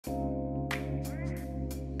Good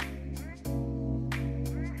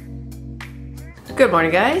morning,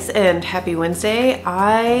 guys, and happy Wednesday.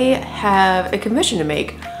 I have a commission to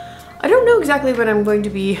make. I don't know exactly what I'm going to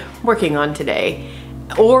be working on today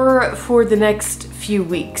or for the next few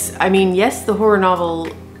weeks. I mean, yes, the horror novel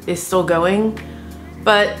is still going,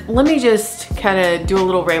 but let me just kind of do a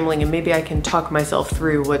little rambling and maybe I can talk myself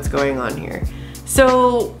through what's going on here.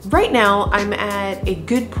 So right now I'm at a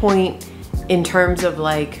good point in terms of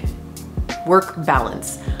like work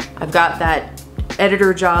balance. I've got that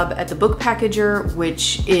editor job at the book packager,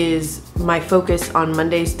 which is my focus on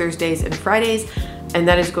Mondays, Thursdays, and Fridays, and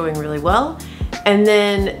that is going really well. And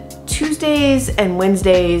then Tuesdays and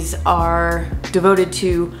Wednesdays are devoted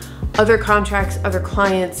to other contracts, other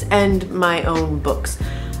clients, and my own books.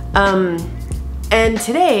 And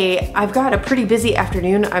today I've got a pretty busy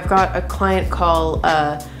afternoon. I've got a client call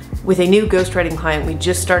with a new ghostwriting client. We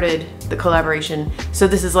just started the collaboration. So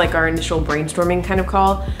this is like our initial brainstorming kind of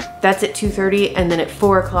call. That's at 2:30, and then at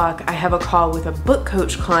 4 o'clock I have a call with a book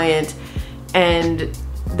coach client, and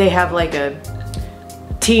they have like a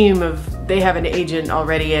team of, they have an agent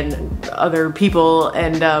already and other people,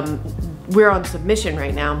 and we're on submission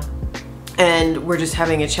right now, and we're just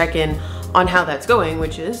having a check-in on how that's going,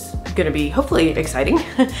 which is gonna be hopefully exciting.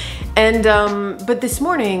 And but this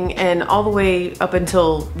morning and all the way up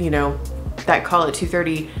until, you know, that call at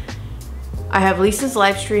 2:30, I have Lisa's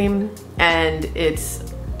live stream, and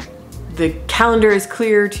the calendar is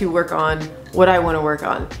clear to work on what I want to work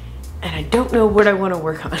on, and I don't know what I want to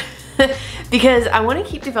work on because I want to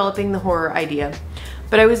keep developing the horror idea.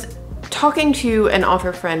 But I was talking to an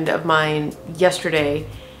author friend of mine yesterday,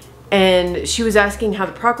 and she was asking how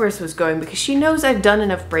the progress was going because she knows I've done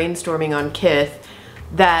enough brainstorming on Kith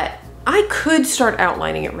that I could start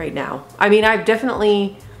outlining it right now. I mean, I've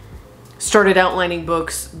definitely started outlining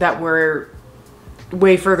books that were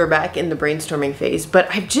way further back in the brainstorming phase, but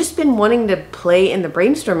I've just been wanting to play in the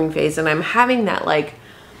brainstorming phase, and I'm having that, like,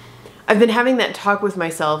 I've been having that talk with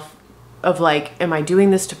myself of like, am I doing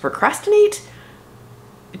this to procrastinate?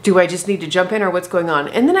 Do I just need to jump in, or what's going on?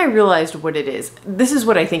 And then I realized what it is. This is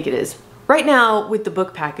what I think it is. Right now with the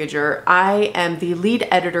book packager, I am the lead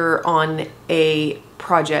editor on a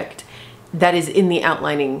project that is in the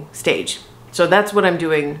outlining stage. So that's what I'm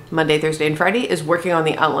doing Monday, Thursday, and Friday, is working on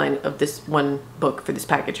the outline of this one book for this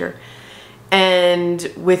packager.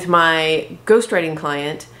 And with my ghostwriting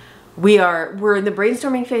client, we're in the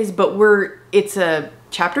brainstorming phase, but it's a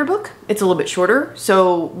chapter book. It's a little bit shorter.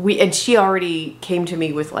 So and she already came to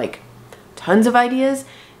me with like tons of ideas.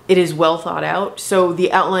 It is well thought out. So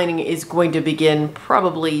the outlining is going to begin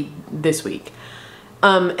probably this week.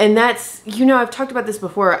 And that's, you know, I've talked about this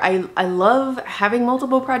before. I love having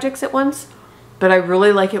multiple projects at once, but I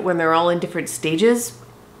really like it when they're all in different stages,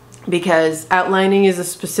 because outlining is a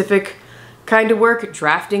specific kind of work,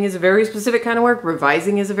 drafting is a very specific kind of work,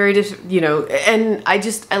 revising is a very different, you know, and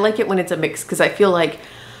I like it when it's a mix, because I feel like,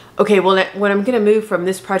 okay, well, when I'm gonna move from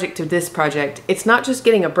this project to this project, it's not just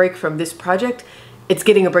getting a break from this project, it's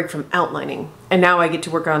getting a break from outlining. And now I get to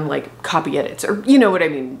work on like copy edits, or you know what I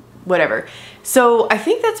mean, whatever. So I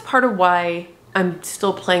think that's part of why I'm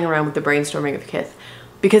still playing around with the brainstorming of Kith,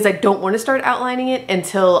 because I don't want to start outlining it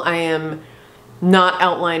until I am not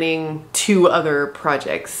outlining 2 other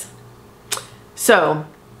projects. So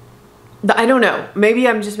I don't know, maybe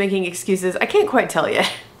I'm just making excuses. I can't quite tell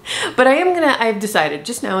yet, but I've decided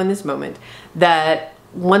just now in this moment that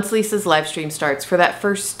once Lisa's live stream starts, for that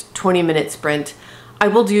first 20-minute sprint, I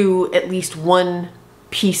will do at least one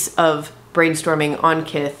piece of brainstorming on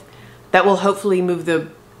Kith that will hopefully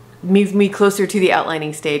move me closer to the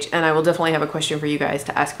outlining stage, and I will definitely have a question for you guys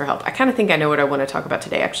to ask for help. I kind of think I know what I want to talk about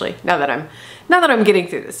today, actually, now that I'm getting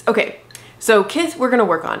through this. Okay, so Kith we're gonna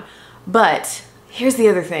work on, but here's the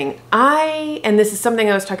other thing. And this is something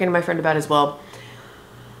I was talking to my friend about as well,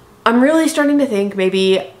 I'm really starting to think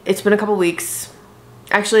maybe it's been a couple weeks.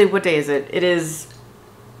 Actually, what day is it? It is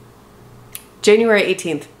January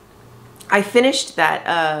 18th. I finished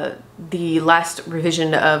that, the last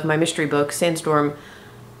revision of my mystery book, Sandstorm.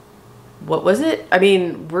 What was it? I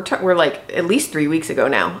mean, we're like at least 3 weeks ago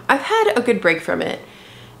now. I've had a good break from it,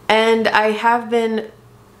 and I have been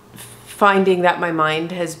finding that my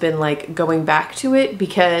mind has been like going back to it,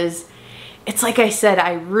 because it's like I said,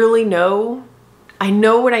 I know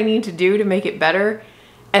what I need to do to make it better,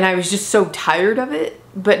 and I was just so tired of it.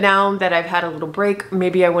 But now that I've had a little break,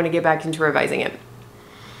 maybe I want to get back into revising it.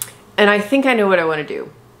 And I think I know what I want to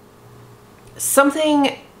do.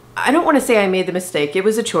 Something, I don't want to say I made the mistake. It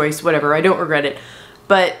was a choice, whatever. I don't regret it.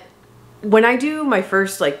 But when I do my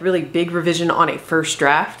first like really big revision on a first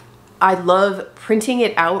draft, I love printing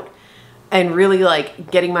it out and really like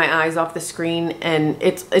getting my eyes off the screen, and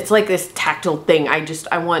it's like this tactile thing.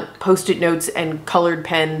 I want post-it notes and colored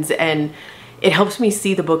pens, and it helps me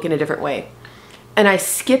see the book in a different way. And I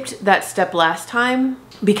skipped that step last time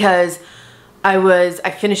because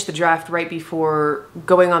I finished the draft right before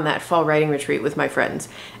going on that fall writing retreat with my friends,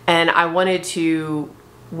 and I wanted to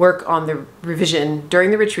work on the revision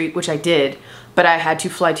during the retreat, which I did, but I had to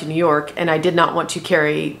fly to New York, and I did not want to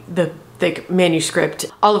carry the manuscript,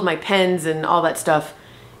 all of my pens and all that stuff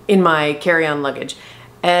in my carry-on luggage.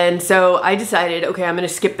 And so I decided, okay, I'm gonna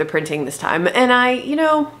skip the printing this time. And I, you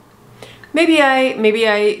know, maybe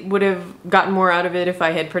I would have gotten more out of it if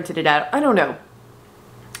I had printed it out. I don't know.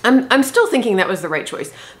 I'm still thinking that was the right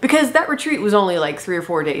choice, because that retreat was only like 3 or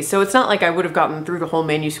 4 days, so it's not like I would have gotten through the whole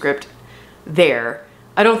manuscript there.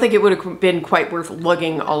 I don't think it would have been quite worth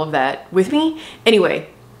lugging all of that with me. Anyway,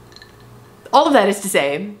 all of that is to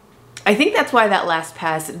say, I think that's why that last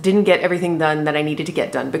pass didn't get everything done that I needed to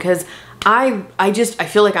get done, because I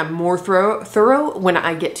feel like I'm more thorough when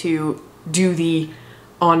I get to do the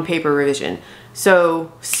on paper revision.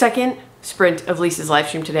 So second sprint of Lisa's live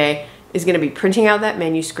stream today is going to be printing out that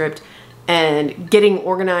manuscript and getting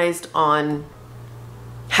organized on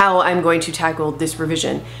how I'm going to tackle this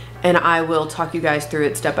revision. And I will talk you guys through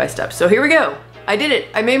it step by step. So here we go. I did it.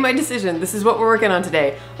 I made my decision. This is what we're working on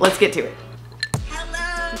today. Let's get to it.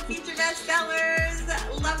 Hello, future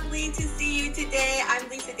bestsellers. Lovely to see you today. I'm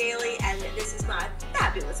Lisa Daly, and this is my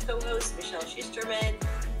fabulous co-host, Michelle Schusterman.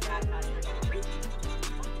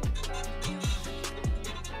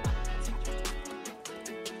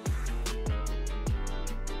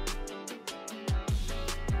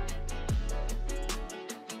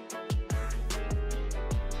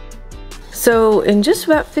 So in just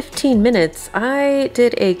about 15 minutes, I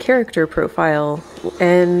did a character profile,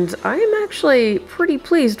 and I'm actually pretty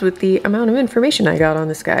pleased with the amount of information I got on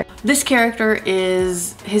this guy. This character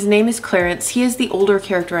his name is Clarence. He is the older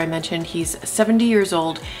character I mentioned. He's 70 years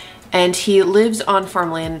old, and he lives on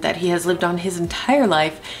farmland that he has lived on his entire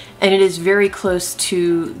life, and it is very close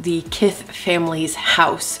to the Kith family's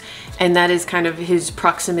house, and that is kind of his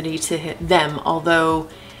proximity to them, although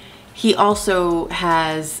he also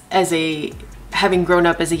has, having grown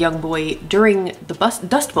up as a young boy during the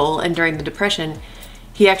Dust Bowl and during the Depression,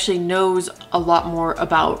 he actually knows a lot more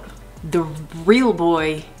about the real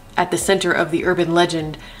boy at the center of the urban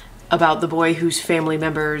legend about the boy whose family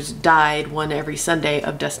members died one every Sunday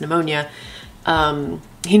of dust pneumonia.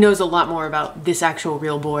 He knows a lot more about this actual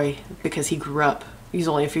real boy because he grew up. He's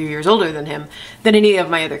only a few years older than him, than any of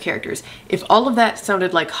my other characters. If all of that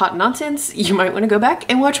sounded like hot nonsense, you might want to go back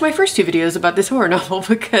and watch my first 2 videos about this horror novel,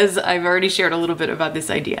 because I've already shared a little bit about this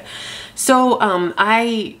idea. So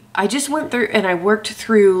I just went through and I worked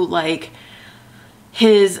through like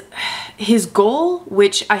his goal,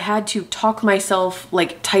 which I had to talk myself,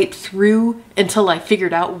 like type through until I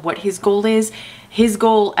figured out what his goal is. His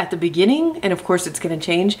goal at the beginning, and of course it's going to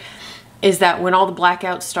change, is that when all the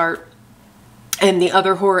blackouts start and the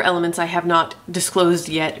other horror elements I have not disclosed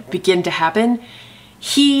yet begin to happen,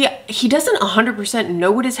 he doesn't 100%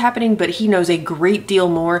 know what is happening, but he knows a great deal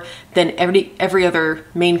more than every other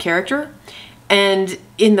main character. And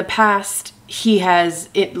in the past, he has,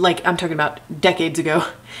 like I'm talking about decades ago,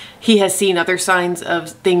 he has seen other signs of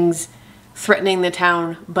things threatening the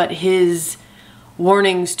town, but his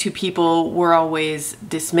warnings to people were always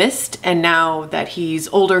dismissed. And now that he's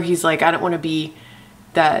older, he's like, I don't want to be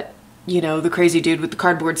that, you know, the crazy dude with the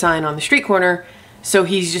cardboard sign on the street corner. So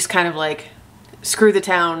he's just kind of like, screw the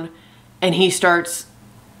town, and he starts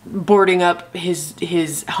boarding up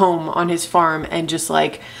his home on his farm and just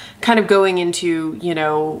like kind of going into, you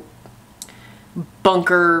know,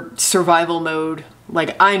 bunker survival mode.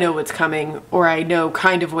 Like, I know what's coming, or I know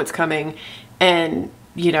kind of what's coming, and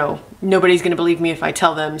you know, nobody's gonna believe me if I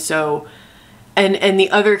tell them. So and the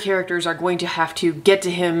other characters are going to have to get to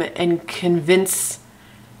him and convince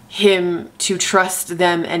him to trust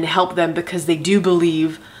them and help them, because they do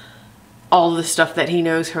believe all the stuff that he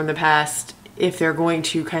knows from the past, if they're going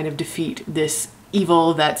to kind of defeat this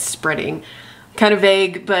evil that's spreading. Kind of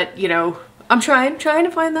vague, but you know, I'm trying to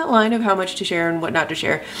find that line of how much to share and what not to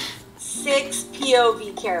share. 6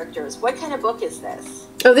 POV characters. What kind of book is this?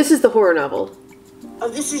 Oh, this is the horror novel. Oh,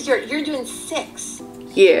 this is you're doing 6.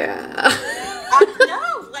 Yeah.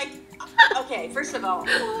 No, like, okay, first of all,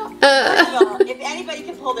 if anybody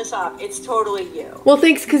can pull this off, it's totally you. Well,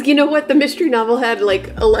 thanks, because you know what? The mystery novel had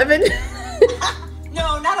like 11.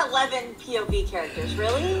 No, not 11 POV characters,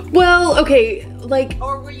 really? Well, okay, like...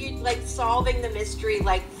 Or were you, like, solving the mystery,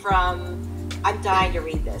 like, from... I'm dying to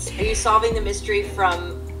read this. Are you solving the mystery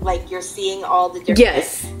from, like, you're seeing all the different...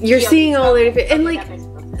 Yes, you're seeing all the different... And,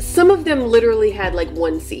 like, some of them literally had like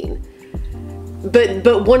one scene,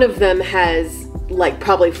 but one of them has like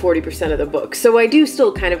probably 40% of the book. So I do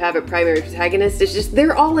still kind of have a primary protagonist. It's just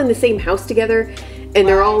they're all in the same house together, and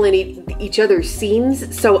they're all in each other's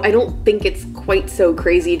scenes. So I don't think it's quite so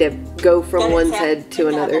crazy to go from one's head to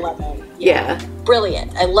another. Yeah.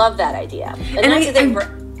 Brilliant. I love that idea. And that's the thing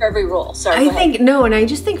for every rule. Sorry. And I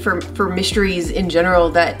just think for mysteries in general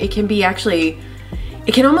that it can be actually,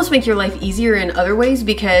 it can almost make your life easier in other ways,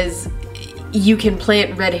 because you can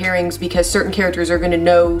plant red herrings because certain characters are going to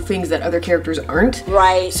know things that other characters aren't.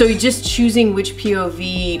 Right. So just choosing which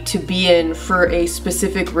POV to be in for a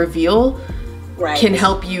specific reveal can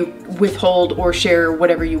help you withhold or share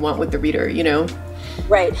whatever you want with the reader, you know?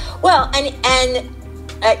 Right. Well, and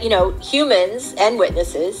you know, humans and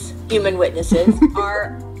human witnesses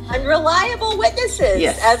are unreliable witnesses.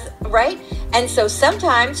 Yes. Right? And so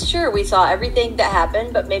sometimes, sure, we saw everything that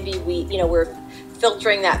happened, but maybe we're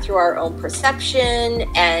filtering that through our own perception.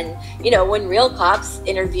 And, you know, when real cops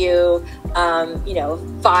interview,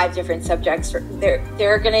 5 different subjects,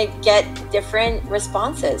 they're going to get different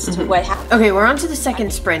responses to what happened. Okay, we're on to the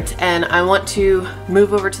second sprint, and I want to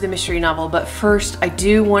move over to the mystery novel. But first, I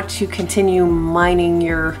do want to continue mining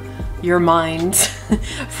your minds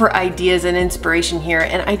for ideas and inspiration here.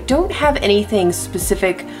 And I don't have anything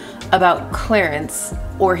specific about Clarence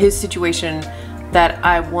or his situation that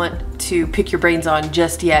I want to pick your brains on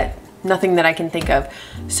just yet. Nothing that I can think of.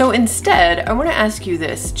 So instead, I want to ask you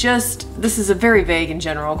this. This is a very vague and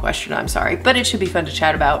general question, I'm sorry, but it should be fun to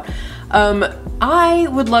chat about. I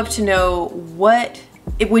would love to know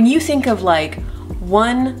when you think of like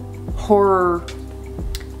one horror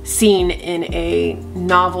scene in a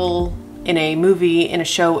novel, in a movie, in a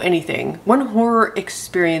show, anything, one horror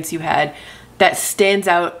experience you had that stands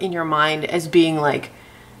out in your mind as being like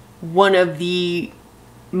one of the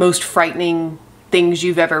most frightening things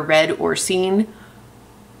you've ever read or seen.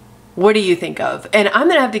 What do you think of? And I'm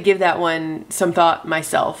gonna have to give that one some thought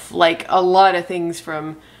myself. Like, a lot of things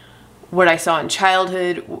from what I saw in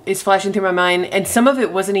childhood is flashing through my mind, and some of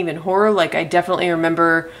it wasn't even horror. Like, I definitely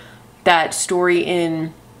remember that story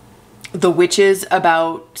in The Witches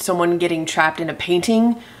about someone getting trapped in a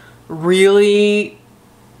painting. Really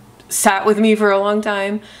sat with me for a long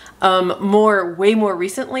time. Way more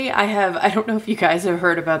recently, I don't know if you guys have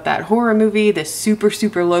heard about that horror movie, this super,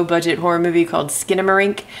 super low budget horror movie called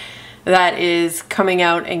Skinnamarink that is coming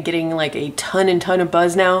out and getting like a ton of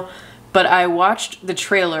buzz now. But I watched the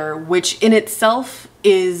trailer, which in itself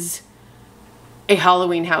is a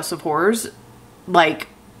Halloween House of Horrors. Like,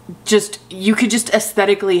 you could just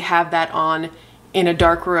aesthetically have that on in a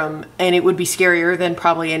dark room, and it would be scarier than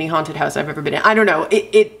probably any haunted house I've ever been in. I don't know.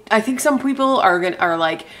 I think some people are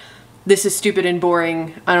like, this is stupid and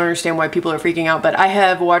boring. I don't understand why people are freaking out, but I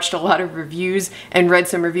have watched a lot of reviews and read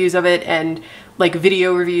some reviews of it, and like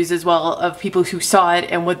video reviews as well of people who saw it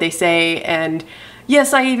and what they say. And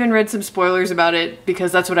yes, I even read some spoilers about it,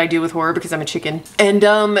 because that's what I do with horror, because I'm a chicken. And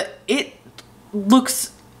it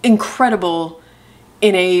looks incredible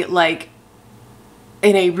in a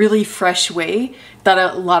really fresh way that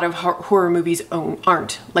a lot of horror movies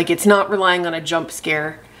aren't. Like, it's not relying on a jump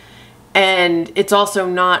scare, and it's also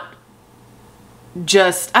not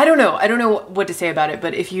just, I don't know what to say about it,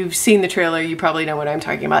 but if you've seen the trailer, you probably know what I'm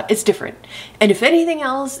talking about. It's different. And if anything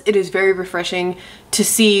else, it is very refreshing to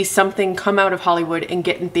see something come out of Hollywood and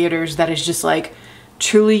get in theaters that is just like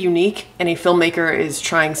truly unique, and a filmmaker is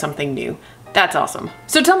trying something new. That's awesome.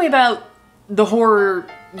 So tell me about the horror,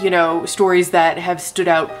 stories that have stood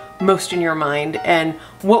out most in your mind, and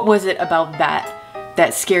what was it about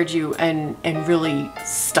that scared you and really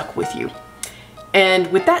stuck with you?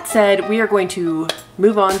 And with that said, we are going to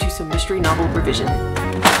move on to some mystery novel revision.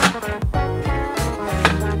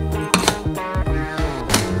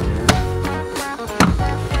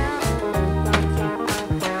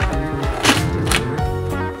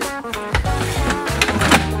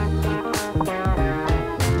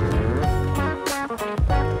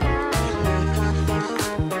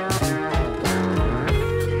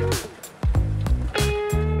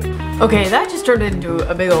 Okay, that just turned into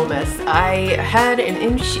a big old mess. I had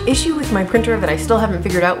an issue with my printer that I still haven't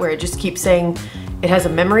figured out, where it just keeps saying it has a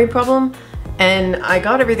memory problem. And I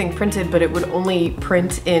got everything printed, but it would only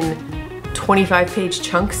print in 25-page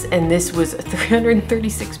chunks, and this was a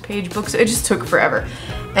 336-page book, so it just took forever.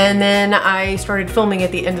 And then I started filming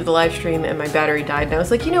at the end of the live stream, and my battery died, and I was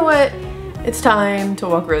like, you know what? It's time to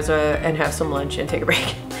walk Rosa and have some lunch and take a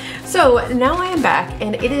break. So now I am back,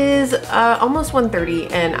 and it is almost 1:30,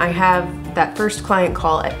 and I have that first client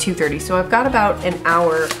call at 2:30, so I've got about an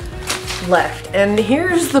hour left. And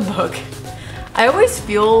here's the book. I always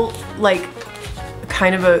feel like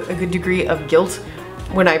kind of a good degree of guilt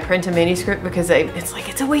when I print a manuscript, because it's like,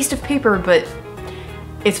 it's a waste of paper, but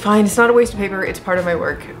it's fine. It's not a waste of paper. It's part of my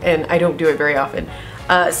work, and I don't do it very often.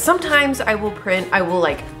 Sometimes I will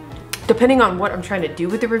like, depending on what I'm trying to do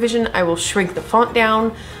with the revision, I will shrink the font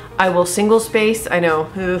down. I will single space. I know,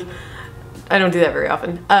 I don't do that very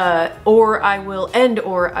often. Or I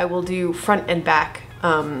will do front and back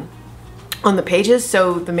on the pages,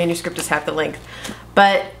 so the manuscript is half the length.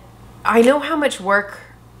 But I know how much work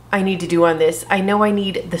I need to do on this. I know I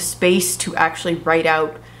need the space to actually write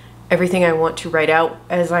out everything I want to write out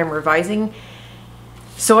as I'm revising.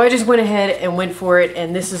 So I just went ahead and went for it,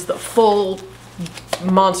 and this is the full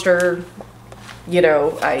monster. You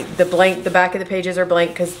know, the back of the pages are blank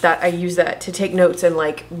because I use that to take notes and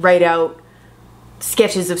like write out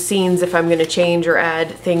sketches of scenes if I'm going to change or add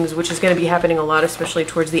things, which is going to be happening a lot, especially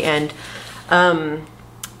towards the end.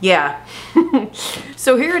 Yeah.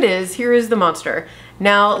 So here it is. Here is the monster.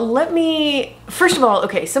 Now let me, first of all,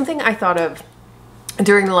 okay, something I thought of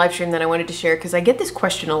during the live stream that I wanted to share, because I get this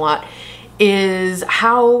question a lot, is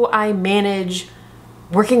how I manage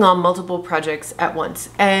working on multiple projects at once.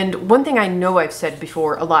 And one thing I know I've said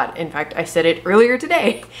before a lot, in fact, I said it earlier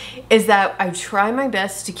today, is that I try my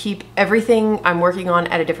best to keep everything I'm working on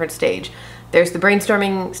at a different stage. There's the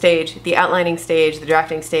brainstorming stage, the outlining stage, the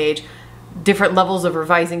drafting stage, different levels of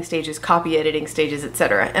revising stages, copy editing stages,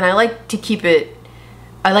 etc. And I like to keep it,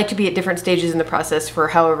 I like to be at different stages in the process for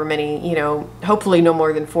however many, you know, hopefully no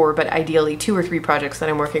more than 4, but ideally 2 or 3 projects that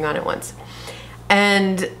I'm working on at once.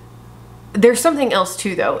 And there's something else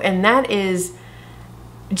too though, and that is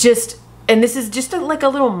just, and this is just like a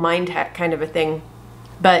little mind hack kind of a thing,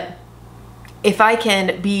 but if I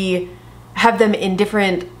can have them in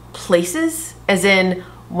different places, as in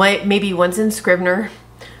maybe one's in Scrivener,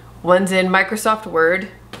 one's in Microsoft Word,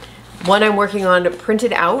 one I'm working on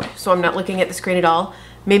printed out so I'm not looking at the screen at all,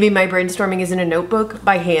 maybe my brainstorming is in a notebook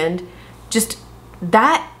by hand, just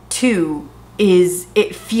that too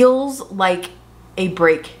it feels like a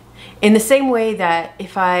break. In the same way that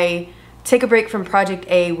if I take a break from project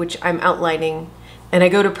A, which I'm outlining, and I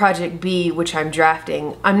go to project B, which I'm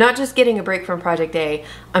drafting, I'm not just getting a break from project A,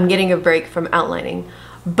 I'm getting a break from outlining.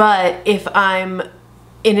 But if I'm,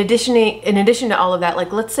 in addition to all of that,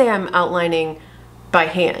 like let's say I'm outlining by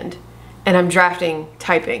hand and I'm drafting,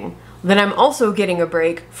 typing, then I'm also getting a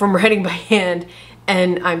break from writing by hand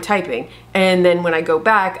and I'm typing. And then when I go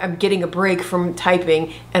back, I'm getting a break from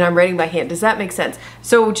typing and I'm writing by hand. Does that make sense?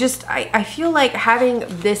 So just, I feel like having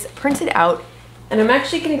this printed out, and I'm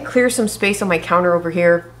actually gonna clear some space on my counter over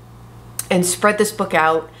here and spread this book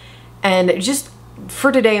out. And just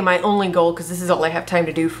for today, my only goal, because this is all I have time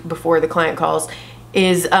to do before the client calls,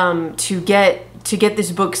 is to get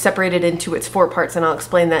this book separated into its 4 parts, and I'll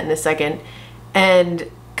explain that in a second. And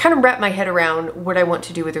kind of wrap my head around what I want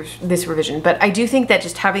to do with this revision. But I do think that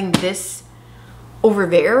just having this over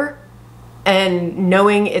there and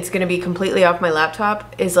knowing it's going to be completely off my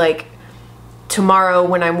laptop is like, tomorrow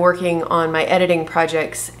when I'm working on my editing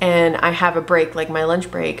projects and I have a break, like my lunch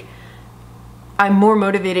break, I'm more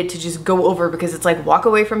motivated to just go over, because it's like walk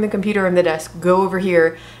away from the computer and the desk, go over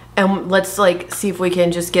here, and let's like see if we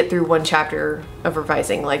can just get through 1 chapter of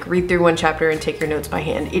revising, like read through 1 chapter and take your notes by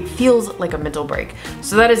hand. It feels like a mental break.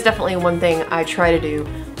 So that is definitely one thing I try to do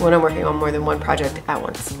when I'm working on more than 1 project at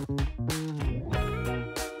once.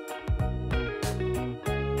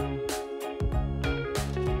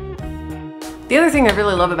 The other thing I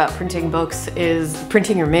really love about printing books is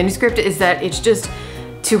printing your manuscript, is that it's just,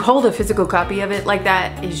 to hold a physical copy of it like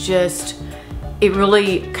that is just, it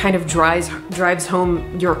really kind of drives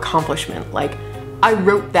home your accomplishment. Like, I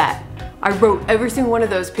wrote that. I wrote every single one of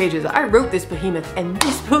those pages. I wrote this behemoth, and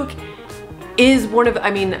this book is one of, I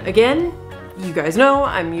mean, again, you guys know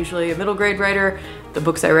I'm usually a middle grade writer. The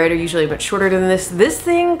books I write are usually much shorter than this. This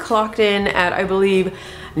thing clocked in at, I believe,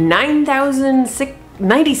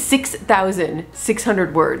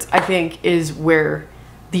 96,600 words, I think, is where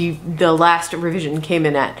the last revision came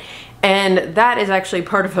in at. And that is actually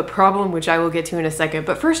part of a problem, which I will get to in a second.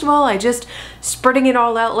 But first of all, I just, spreading it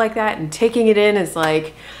all out like that and taking it in is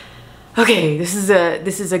like, okay, this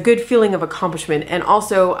is a good feeling of accomplishment. And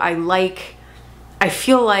also I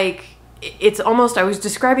feel like it's almost, I was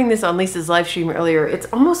describing this on Lisa's live stream earlier, it's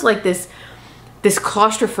almost like this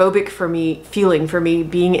claustrophobic feeling for me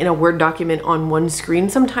being in a Word document on one screen.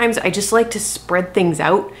 Sometimes I just like to spread things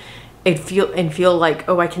out and feel like,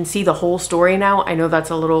 oh, I can see the whole story now. I know that's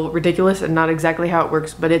a little ridiculous and not exactly how it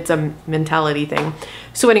works, but it's a mentality thing.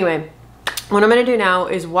 So anyway, what I'm gonna do now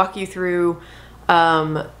is walk you through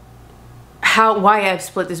how why I've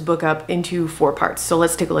split this book up into 4 parts. So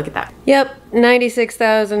let's take a look at that. Yep,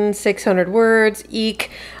 96,600 words,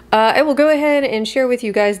 eek. I will go ahead and share with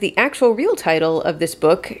you guys the actual real title of this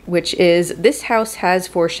book, which is This House Has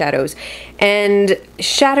 4 Shadows. And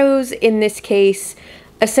shadows in this case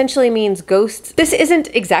essentially means ghosts. This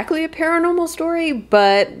isn't exactly a paranormal story,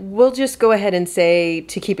 but we'll just go ahead and say,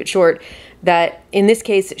 to keep it short, that in this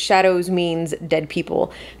case, shadows means dead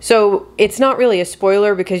people. So it's not really a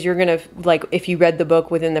spoiler because you're gonna, like, if you read the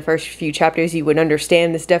book within the first few chapters, you would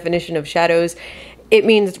understand this definition of shadows. It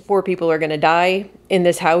means 4 people are gonna die in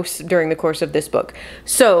this house during the course of this book.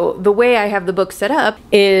 So the way I have the book set up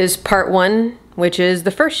is part 1, which is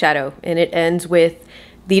the first shadow, and it ends with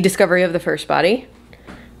the discovery of the first body.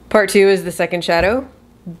 Part 2 is the second shadow.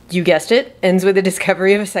 You guessed it, ends with the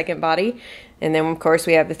discovery of a second body. And then of course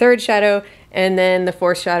we have the third shadow, and then the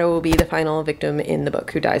 4th shadow will be the final victim in the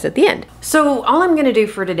book who dies at the end. So all I'm gonna do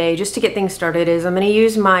for today, just to get things started, is I'm gonna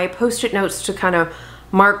use my post-it notes to kind of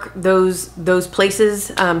mark those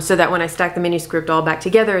places so that when I stack the manuscript all back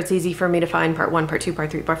together, it's easy for me to find part 1, part 2,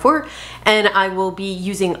 part 3, part 4. And I will be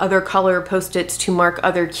using other color post-its to mark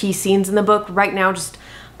other key scenes in the book. Right now, just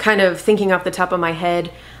kind of thinking off the top of my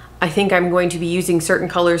head, I think I'm going to be using certain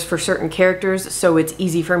colors for certain characters, so it's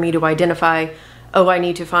easy for me to identify, oh, I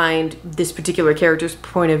need to find this particular character's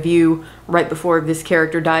point of view right before this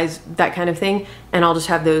character dies, that kind of thing. And I'll just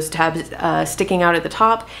have those tabs sticking out at the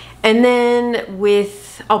top. And then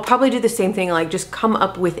I'll probably do the same thing, like just come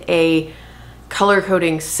up with a color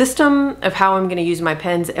coding system of how I'm gonna use my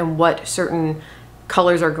pens and what certain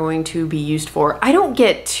colors are going to be used for. I don't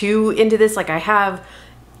get too into this, like I have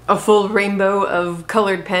a full rainbow of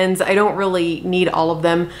colored pens. I don't really need all of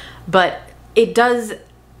them, but it does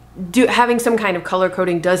having some kind of color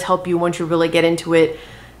coding does help you once you really get into it,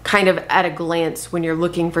 kind of at a glance when you're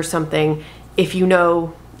looking for something. If you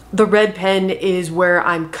know the red pen is where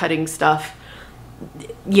I'm cutting stuff,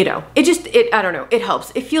 you know, I don't know, it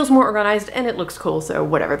helps. It feels more organized and it looks cool, so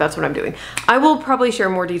whatever, that's what I'm doing. I will probably share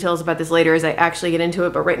more details about this later as I actually get into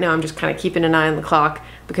it, but right now I'm just kind of keeping an eye on the clock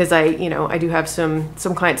because I do have some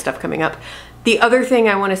client stuff coming up. The other thing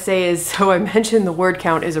I want to say is, so I mentioned the word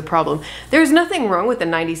count is a problem. There's nothing wrong with a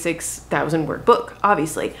 96,000 word book,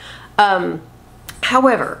 obviously.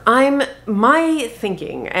 However, my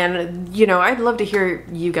thinking, and I'd love to hear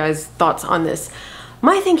you guys' thoughts on this.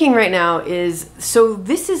 My thinking right now is, so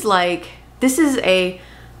this is a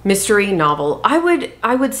mystery novel. I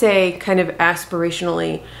would say kind of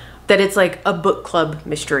aspirationally that it's like a book club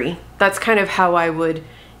mystery. That's kind of how I would,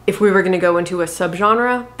 if we were going to go into a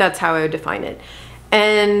subgenre, that's how I would define it.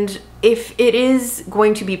 And if it is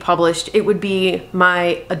going to be published, it would be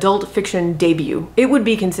my adult fiction debut. It would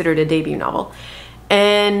be considered a debut novel.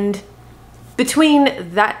 And between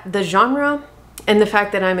the genre and the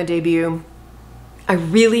fact that I'm a debut, I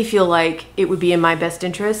really feel like it would be in my best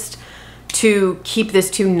interest to keep this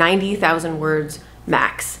to 90,000 words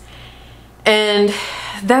max. And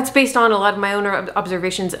that's based on a lot of my own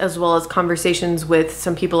observations as well as conversations with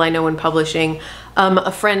some people I know in publishing.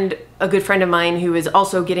 A good friend of mine who is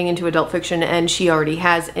also getting into adult fiction, and she already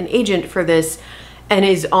has an agent for this and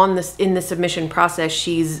is in the submission process.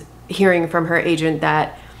 She's hearing from her agent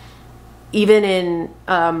that even in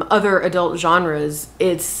other adult genres,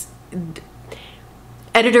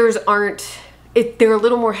 editors they're a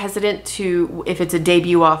little more hesitant to, if it's a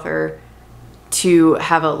debut author, to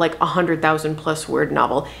have a 100,000 plus word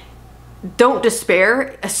novel. Don't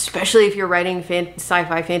despair, especially if you're writing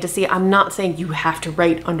sci-fi fantasy. I'm not saying you have to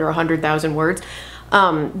write under 100,000 words.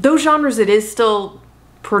 Those genres, it is still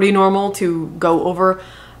pretty normal to go over,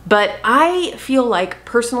 but I feel like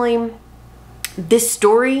personally, this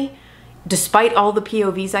story, despite all the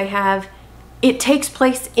POVs I have, it takes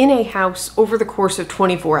place in a house over the course of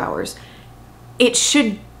 24 hours. It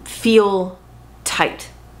should feel tight.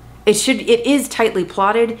 It is tightly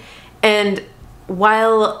plotted, and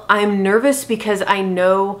while I'm nervous because I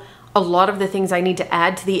know a lot of the things I need to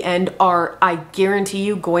add to the end are, I guarantee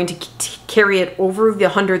you, going to carry it over the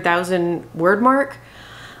 100,000 word mark,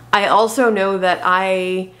 I also know that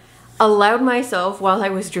I allowed myself while I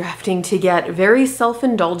was drafting to get very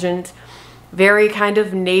self-indulgent, very kind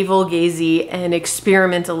of navel-gazy, and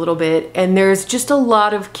experiment a little bit. And there's just a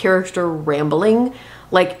lot of character rambling,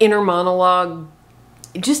 like inner monologue,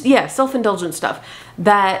 self-indulgent stuff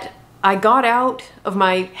that I got out of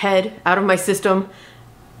my head, out of my system,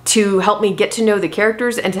 to help me get to know the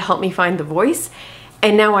characters and to help me find the voice.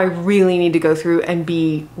 And now I really need to go through and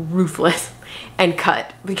be ruthless and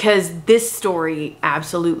cut, because this story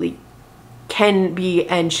absolutely can be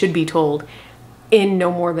and should be told in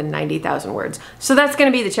no more than 90,000 words. So that's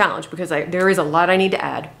going to be the challenge, because there is a lot I need to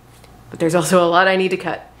add. but there's also a lot I need to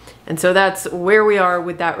cut. And so that's where we are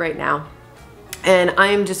with that right now. And I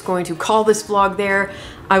am just going to call this vlog there.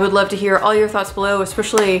 I would love to hear all your thoughts below,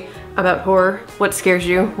 especially about horror. What scares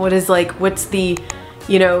you? What is like, what's the,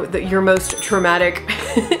 you know, your most traumatic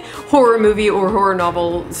horror movie or horror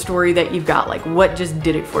novel story that you've got? Like, what just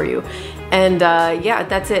did it for you? And yeah,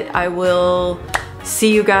 that's it. I will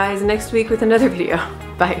see you guys next week with another video.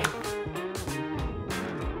 Bye.